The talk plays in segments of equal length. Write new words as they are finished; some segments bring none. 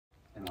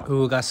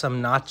Ooh, got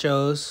some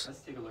nachos. Let's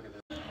take a look at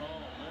this.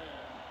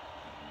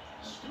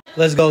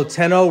 Let's go.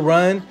 10-0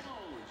 run.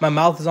 My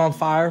mouth is on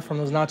fire from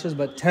those nachos,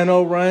 but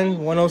 10-0 run,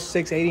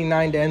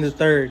 106-89 to end the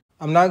third.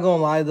 I'm not going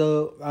to lie,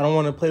 though. I don't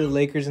want to play the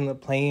Lakers in the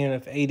play-in.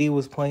 If AD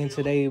was playing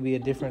today, it would be a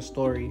different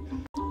story.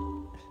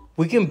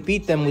 We can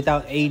beat them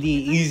without AD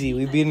easy.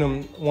 We beat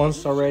them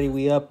once already.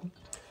 We up.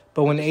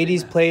 But when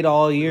AD's played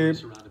all year,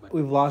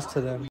 we've lost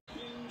to them.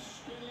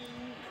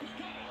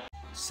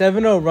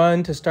 7-0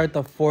 run to start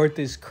the fourth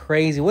is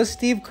crazy. What's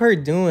Steve Kerr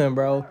doing,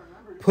 bro?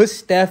 Put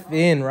Steph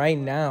in right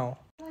now.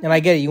 And I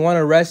get it. You want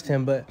to rest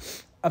him, but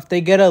if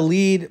they get a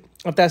lead,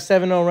 if that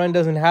 7-0 run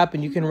doesn't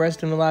happen, you can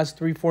rest him the last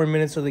 3-4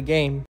 minutes of the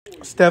game.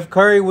 Steph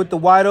Curry with the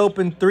wide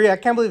open three. I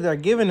can't believe they're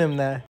giving him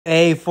that.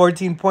 Hey,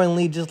 14-point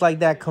lead just like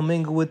that.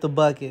 Kuminga with the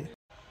bucket.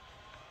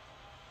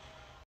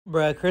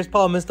 Bruh, Chris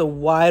Paul missed a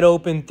wide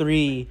open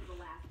three,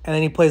 and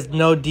then he plays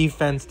no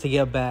defense to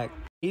get back.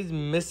 He's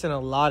missing a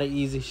lot of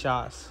easy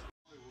shots.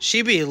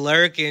 She be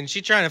lurking.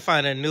 She trying to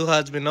find a new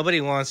husband.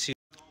 Nobody wants you.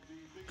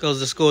 Goes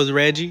to school with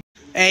Reggie.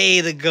 Hey,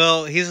 the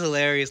GOAT. He's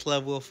hilarious.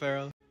 Love Will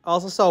Ferrell.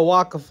 Also saw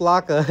Waka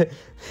Flocka.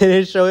 They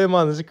didn't show him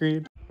on the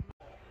screen.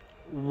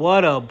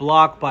 What a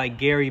block by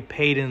Gary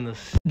Payton.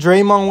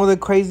 Draymond with a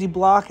crazy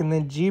block, and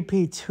then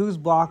GP2's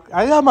block.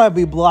 I think that might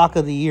be block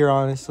of the year,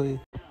 honestly.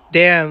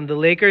 Damn, the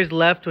Lakers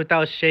left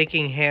without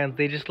shaking hands.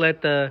 They just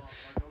let the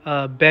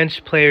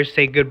bench players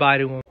say goodbye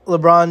to him.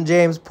 LeBron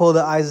James pulled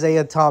the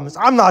Isaiah Thomas.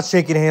 I'm not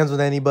shaking hands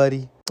with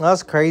anybody.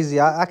 That's crazy.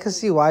 I can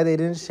see why they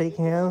didn't shake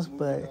hands,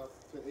 but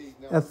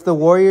if the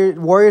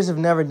Warriors have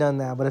never done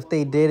that, but if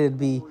they did, it'd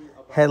be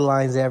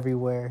headlines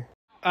everywhere.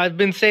 I've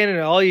been saying it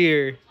all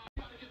year.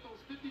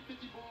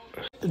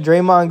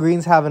 Draymond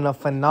Green's having a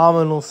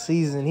phenomenal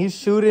season. He's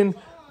shooting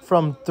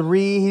from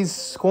three. He's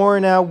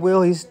scoring at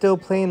will. He's still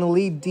playing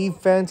elite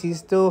defense. He's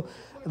still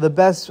the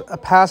best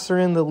passer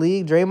in the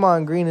league.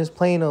 Draymond Green is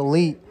playing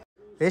elite.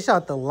 They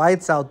shot the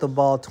lights out the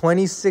ball.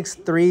 26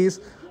 threes.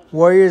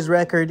 Warriors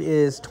record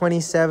is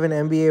 27.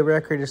 NBA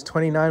record is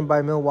 29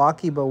 by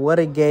Milwaukee. But what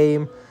a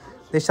game.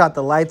 They shot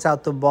the lights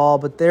out the ball.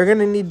 But they're going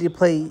to need to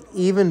play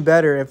even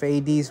better if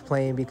AD's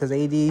playing, because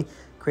AD,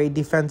 great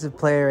defensive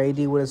player. AD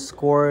would have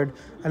scored.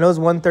 I know it's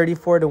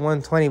 134 to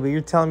 120, but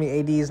you're telling me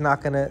AD is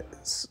not going to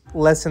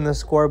lessen the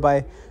score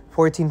by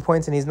 14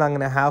 points and he's not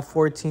going to have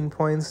 14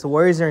 points. The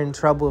Warriors are in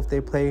trouble if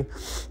they play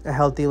a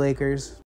healthy Lakers.